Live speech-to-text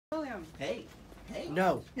him. Hey.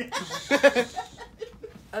 No.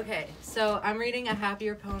 Okay, so I'm reading a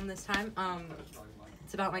happier poem this time.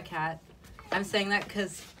 It's about my cat. I'm saying that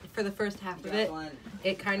because for the first half of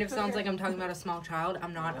it kind of sounds like I'm talking about a small child.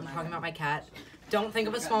 I'm not. I'm talking about my cat. Don't think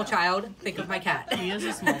of a small child. Think of my cat. He is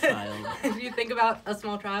a small child. If you think about a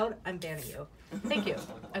small child, I'm banning you. Thank you.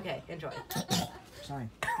 Okay, enjoy. Sorry.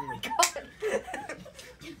 Oh my god.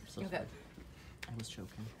 So Okay. I was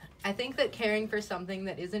choking. I think that caring for something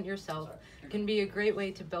that isn't yourself can be a great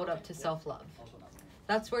way to build up to self-love.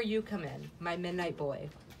 That's where you come in, my midnight boy.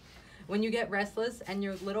 When you get restless and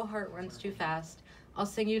your little heart runs too fast, I'll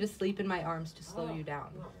sing you to sleep in my arms to slow you down.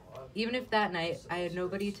 Even if that night I had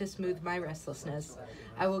nobody to smooth my restlessness,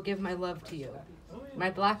 I will give my love to you.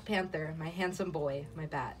 My Black Panther, my handsome boy, my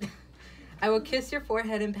bat. I will kiss your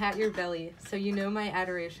forehead and pat your belly so you know my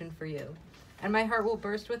adoration for you. And my heart will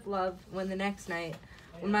burst with love when the next night,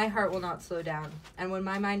 when my heart will not slow down, and when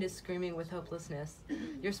my mind is screaming with hopelessness,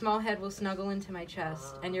 your small head will snuggle into my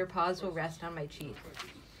chest, and your paws will rest on my cheek.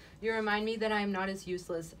 You remind me that I am not as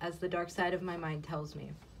useless as the dark side of my mind tells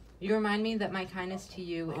me. You remind me that my kindness to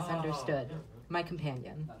you is understood, my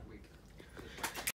companion.